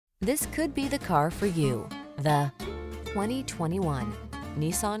This could be the car for you. The 2021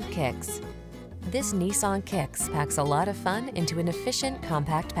 Nissan Kicks. This Nissan Kicks packs a lot of fun into an efficient,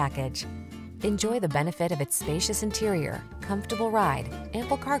 compact package. Enjoy the benefit of its spacious interior, comfortable ride,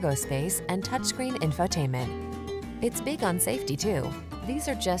 ample cargo space, and touchscreen infotainment. It's big on safety too. These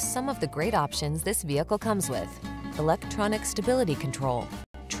are just some of the great options this vehicle comes with: electronic stability control,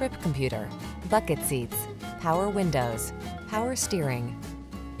 trip computer, bucket seats, power windows, power steering.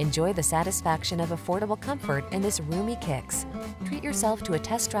 Enjoy the satisfaction of affordable comfort in this roomy Kicks. Treat yourself to a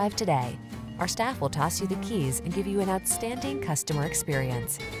test drive today. Our staff will toss you the keys and give you an outstanding customer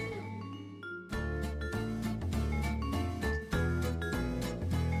experience.